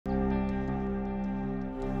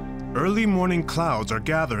Early morning clouds are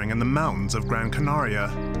gathering in the mountains of Gran Canaria,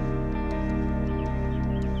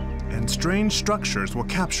 and strange structures will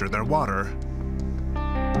capture their water.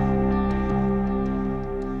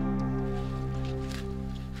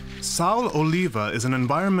 Saul Oliva is an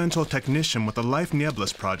environmental technician with the Life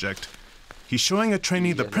Nieblas project. He's showing a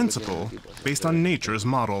trainee the principle based on nature's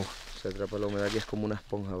model. Lichen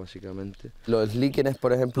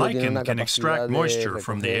can extract moisture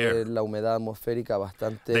from the air.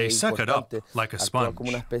 They suck it up like a sponge.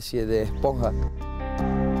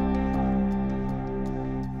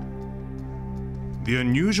 The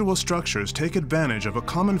unusual structures take advantage of a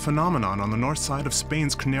common phenomenon on the north side of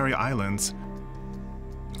Spain's Canary Islands.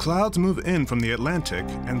 Clouds move in from the Atlantic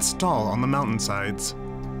and stall on the mountainsides.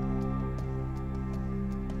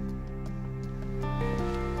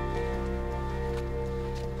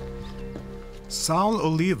 Saul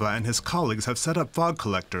Oliva and his colleagues have set up fog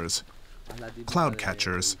collectors, cloud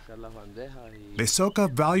catchers. They soak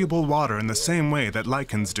up valuable water in the same way that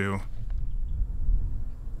lichens do.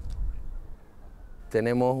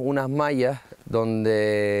 The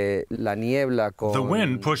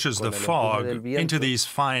wind pushes the fog into these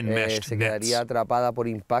fine meshed nets.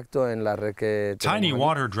 Tiny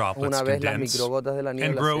water droplets condense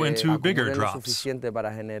and grow into bigger drops,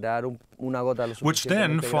 which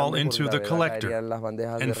then fall into the collector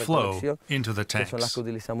and flow into the tanks.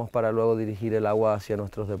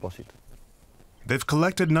 They've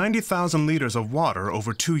collected 90,000 liters of water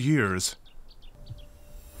over 2 years.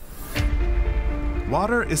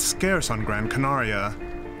 Water is scarce on Gran Canaria.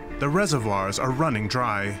 The reservoirs are running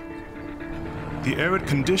dry. The arid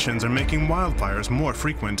conditions are making wildfires more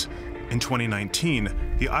frequent. In 2019,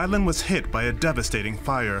 the island was hit by a devastating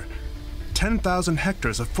fire. 10,000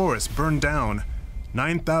 hectares of forest burned down.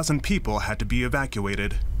 9,000 people had to be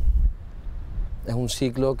evacuated. It's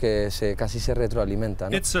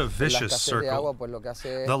a vicious circle.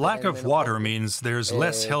 The lack of water means there's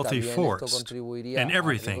less healthy forest, and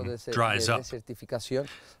everything dries up.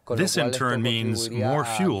 This in turn means more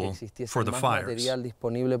fuel for the fires.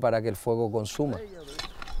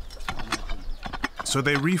 So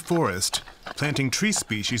they reforest, planting tree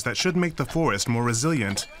species that should make the forest more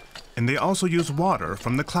resilient, and they also use water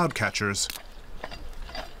from the cloud catchers.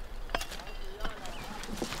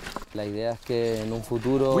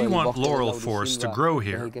 We want laurel forests to grow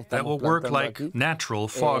here that will work like natural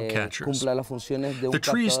fog catchers. The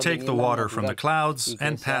trees take the water from the clouds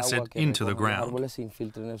and pass it into the ground.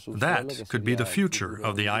 That could be the future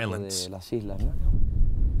of the islands.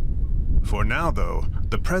 For now, though,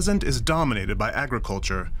 the present is dominated by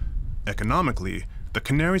agriculture. Economically, the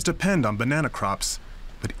Canaries depend on banana crops,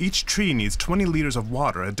 but each tree needs 20 liters of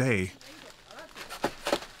water a day.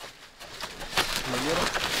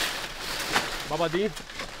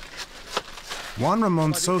 Juan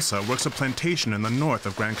Ramon Sosa works a plantation in the north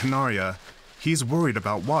of Gran Canaria. He's worried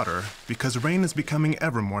about water because rain is becoming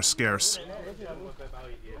ever more scarce.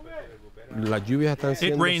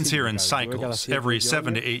 It rains here in cycles, every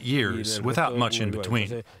 7 to 8 years, without much in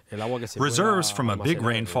between. Reserves from a big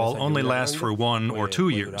rainfall only last for 1 or 2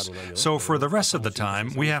 years, so for the rest of the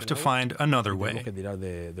time, we have to find another way.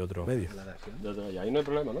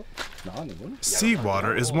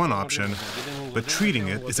 Seawater is one option, but treating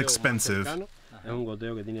it is expensive.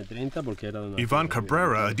 Ivan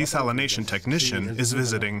Cabrera, a desalination technician, is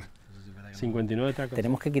visiting.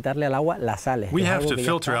 We have to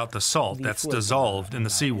filter out the salt that's dissolved in the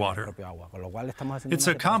seawater. It's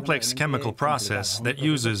a complex chemical process that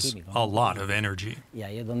uses a lot of energy.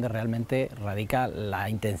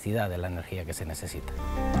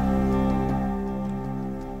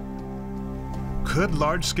 Could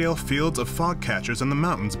large-scale fields of fog catchers in the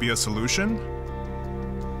mountains be a solution?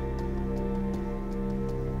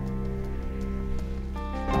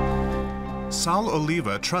 Saul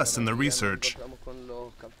Oliva trusts in the research.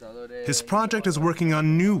 His project is working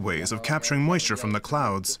on new ways of capturing moisture from the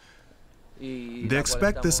clouds. They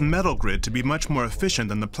expect this metal grid to be much more efficient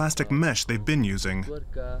than the plastic mesh they've been using.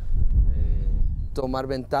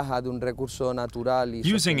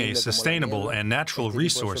 Using a sustainable and natural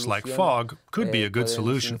resource like fog could be a good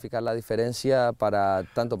solution.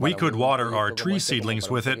 We could water our tree seedlings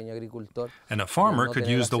with it, and a farmer could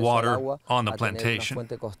use the water on the plantation.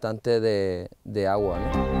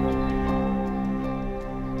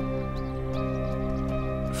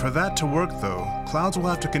 For that to work, though, clouds will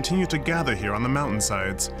have to continue to gather here on the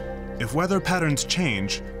mountainsides. If weather patterns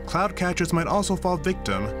change, cloud catchers might also fall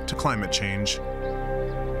victim to climate change.